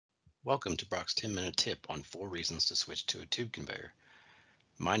Welcome to Brock's 10-minute tip on 4 reasons to switch to a tube conveyor.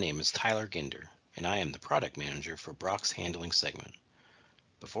 My name is Tyler Ginder, and I am the product manager for Brock's handling segment.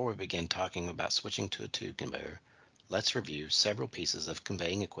 Before we begin talking about switching to a tube conveyor, let's review several pieces of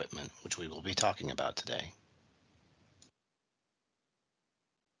conveying equipment which we will be talking about today.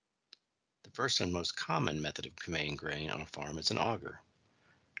 The first and most common method of conveying grain on a farm is an auger.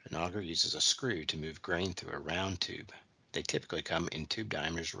 An auger uses a screw to move grain through a round tube. They typically come in tube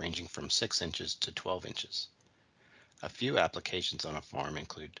diameters ranging from 6 inches to 12 inches. A few applications on a farm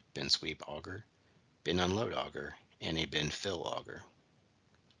include bin sweep auger, bin unload auger, and a bin fill auger.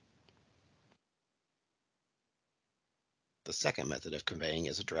 The second method of conveying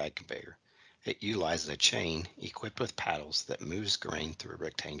is a drag conveyor. It utilizes a chain equipped with paddles that moves grain through a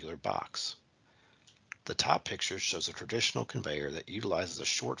rectangular box. The top picture shows a traditional conveyor that utilizes a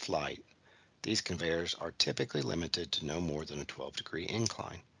short flight. These conveyors are typically limited to no more than a 12-degree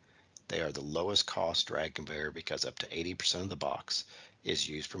incline. They are the lowest cost drag conveyor because up to 80% of the box is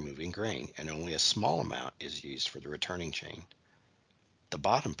used for moving grain and only a small amount is used for the returning chain. The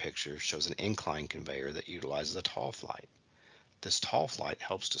bottom picture shows an incline conveyor that utilizes a tall flight. This tall flight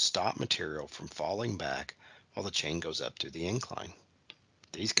helps to stop material from falling back while the chain goes up through the incline.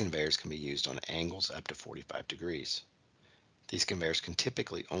 These conveyors can be used on angles up to 45 degrees. These conveyors can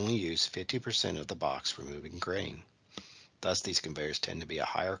typically only use 50% of the box for moving grain. Thus, these conveyors tend to be a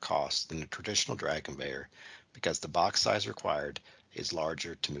higher cost than a traditional drag conveyor because the box size required is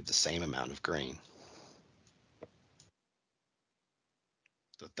larger to move the same amount of grain.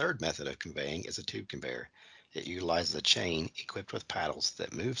 The third method of conveying is a tube conveyor. It utilizes a chain equipped with paddles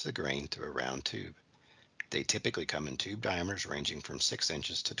that moves the grain through a round tube. They typically come in tube diameters ranging from 6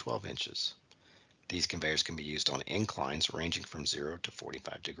 inches to 12 inches. These conveyors can be used on inclines ranging from 0 to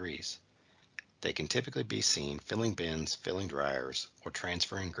 45 degrees. They can typically be seen filling bins, filling dryers, or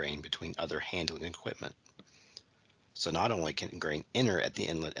transferring grain between other handling equipment. So not only can grain enter at the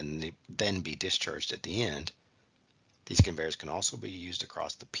inlet and then be discharged at the end, these conveyors can also be used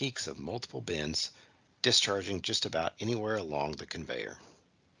across the peaks of multiple bins, discharging just about anywhere along the conveyor.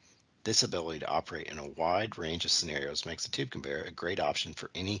 This ability to operate in a wide range of scenarios makes the tube conveyor a great option for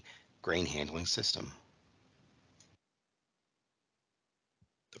any grain handling system.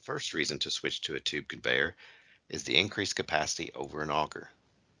 The first reason to switch to a tube conveyor is the increased capacity over an auger.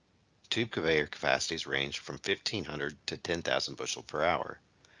 Tube conveyor capacities range from 1,500 to 10,000 bushel per hour.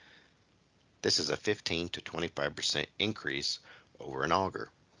 This is a 15 to 25% increase over an auger.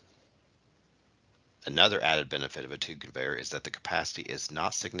 Another added benefit of a tube conveyor is that the capacity is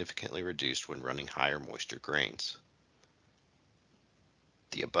not significantly reduced when running higher moisture grains.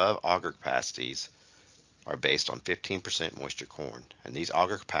 The above auger capacities are based on 15% moisture corn, and these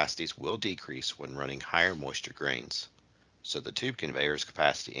auger capacities will decrease when running higher moisture grains. So the tube conveyor's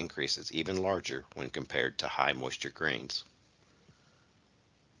capacity increase is even larger when compared to high moisture grains.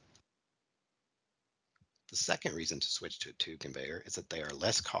 The second reason to switch to a tube conveyor is that they are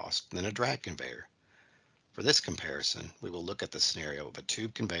less cost than a drag conveyor. For this comparison, we will look at the scenario of a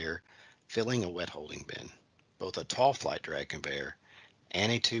tube conveyor filling a wet holding bin. Both a tall flight drag conveyor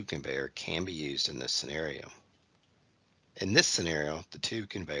and a tube conveyor can be used in this scenario. In this scenario, the tube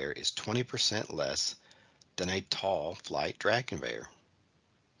conveyor is 20% less than a tall flight drag conveyor.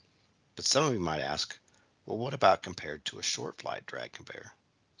 But some of you might ask, well, what about compared to a short flight drag conveyor?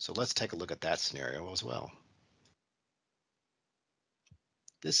 So let's take a look at that scenario as well.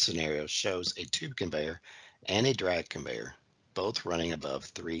 This scenario shows a tube conveyor and a drag conveyor, both running above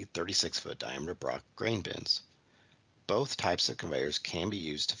three 36-foot diameter Brock grain bins. Both types of conveyors can be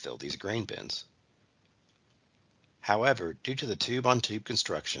used to fill these grain bins. However, due to the tube-on-tube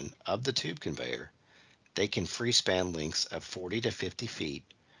construction of the tube conveyor, they can free span lengths of 40 to 50 feet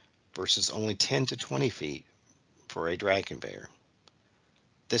versus only 10 to 20 feet for a drag conveyor.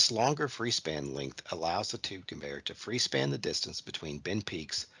 This longer free span length allows the tube conveyor to free span the distance between bin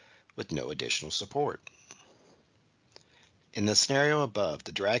peaks with no additional support. In the scenario above,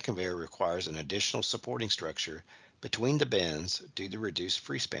 the drag conveyor requires an additional supporting structure between the bins due to reduced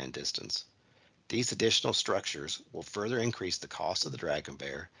free span distance. These additional structures will further increase the cost of the drag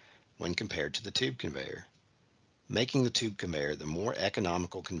conveyor when compared to the tube conveyor, making the tube conveyor the more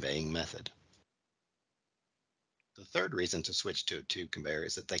economical conveying method. The third reason to switch to a tube conveyor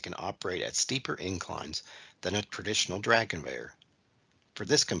is that they can operate at steeper inclines than a traditional drag conveyor. For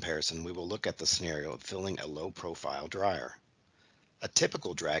this comparison, we will look at the scenario of filling a low-profile dryer. A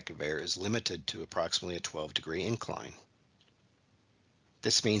typical drag conveyor is limited to approximately a 12-degree incline.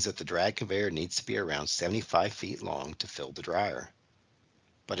 This means that the drag conveyor needs to be around 75 feet long to fill the dryer,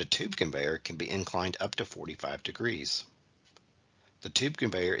 but a tube conveyor can be inclined up to 45 degrees. The tube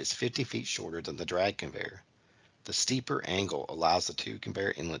conveyor is 50 feet shorter than the drag conveyor. The steeper angle allows the tube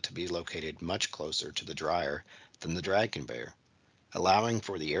conveyor inlet to be located much closer to the dryer than the drag conveyor, allowing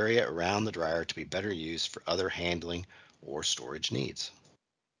for the area around the dryer to be better used for other handling or storage needs.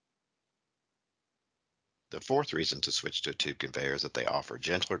 The fourth reason to switch to a tube conveyor is that they offer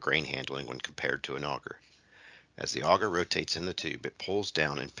gentler grain handling when compared to an auger. As the auger rotates in the tube, it pulls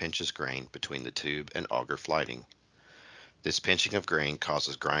down and pinches grain between the tube and auger flighting. This pinching of grain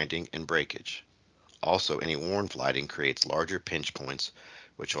causes grinding and breakage. Also, any worn flighting creates larger pinch points,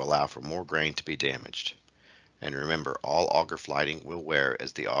 which will allow for more grain to be damaged. And remember, all auger flighting will wear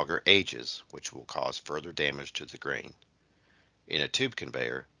as the auger ages, which will cause further damage to the grain. In a tube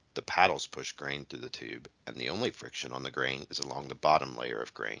conveyor, the paddles push grain through the tube, and the only friction on the grain is along the bottom layer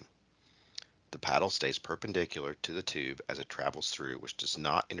of grain. The paddle stays perpendicular to the tube as it travels through, which does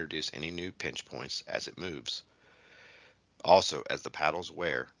not introduce any new pinch points as it moves. Also, as the paddles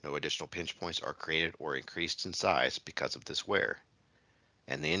wear, no additional pinch points are created or increased in size because of this wear,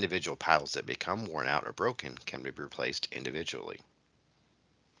 and the individual paddles that become worn out or broken can be replaced individually.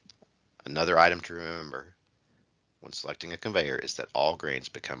 Another item to remember when selecting a conveyor is that all grains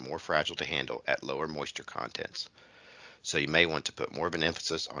become more fragile to handle at lower moisture contents, so you may want to put more of an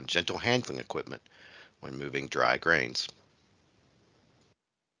emphasis on gentle handling equipment when moving dry grains.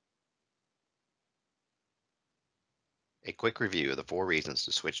 A quick review of the four reasons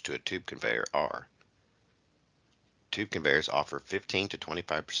to switch to a tube conveyor are: tube conveyors offer 15 to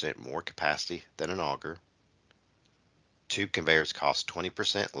 25% more capacity than an auger. Tube conveyors cost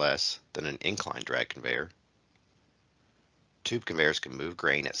 20% less than an incline drag conveyor. Tube conveyors can move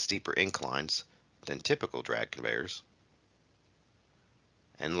grain at steeper inclines than typical drag conveyors.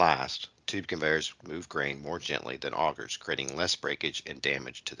 And last, tube conveyors move grain more gently than augers, creating less breakage and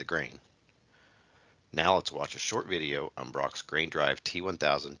damage to the grain. Now let's watch a short video on Brock's GrainDrive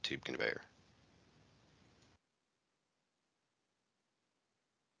T1000 tube conveyor.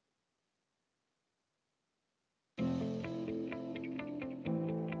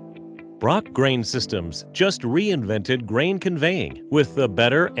 Brock Grain Systems just reinvented grain conveying with the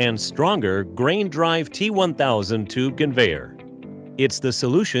better and stronger GrainDrive T1000 tube conveyor. It's the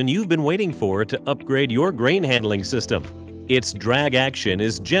solution you've been waiting for to upgrade your grain handling system. Its drag action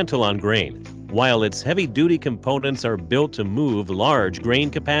is gentle on grain, while its heavy-duty components are built to move large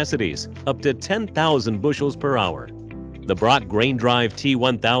grain capacities, up to 10,000 bushels per hour. The Brock GrainDrive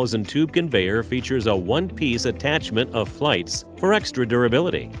T1000 tube conveyor features a one-piece attachment of flights for extra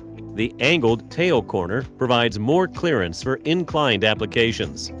durability. The angled tail corner provides more clearance for inclined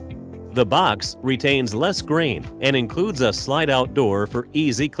applications. The box retains less grain and includes a slide-out door for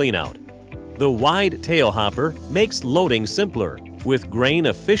easy cleanout. The wide tail hopper makes loading simpler, with grain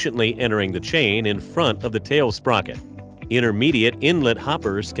efficiently entering the chain in front of the tail sprocket. Intermediate inlet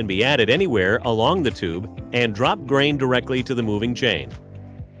hoppers can be added anywhere along the tube and drop grain directly to the moving chain.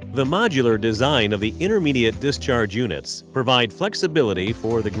 The modular design of the intermediate discharge units provide flexibility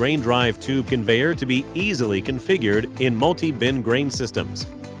for the GrainDrive tube conveyor to be easily configured in multi-bin grain systems.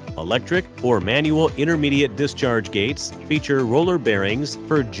 Electric or manual intermediate discharge gates feature roller bearings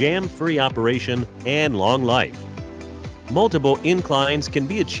for jam-free operation and long life. Multiple inclines can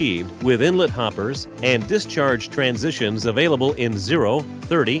be achieved with inlet hoppers and discharge transitions available in 0,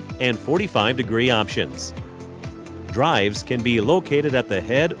 30, and 45-degree options. Drives can be located at the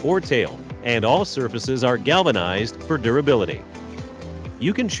head or tail, and all surfaces are galvanized for durability.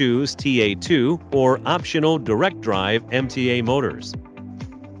 You can choose TA2 or optional direct drive MTA motors.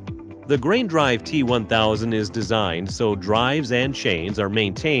 The GrainDrive T1000 is designed so drives and chains are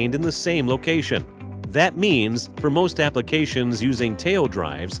maintained in the same location. That means, for most applications using tail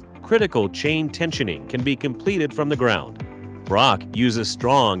drives, critical chain tensioning can be completed from the ground. Brock uses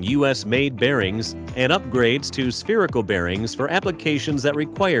strong US-made bearings and upgrades to spherical bearings for applications that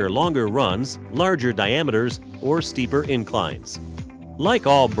require longer runs, larger diameters, or steeper inclines. Like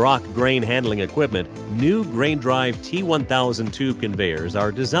all Brock grain handling equipment, new GrainDrive T1000 tube conveyors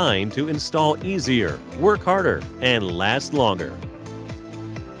are designed to install easier, work harder, and last longer.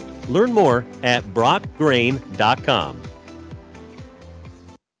 Learn more at brockgrain.com.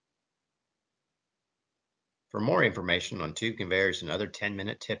 For more information on tube conveyors and other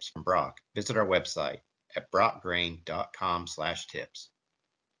 10-minute tips from Brock, visit our website at brockgrain.com/tips.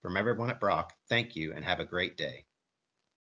 From everyone at Brock, thank you and have a great day.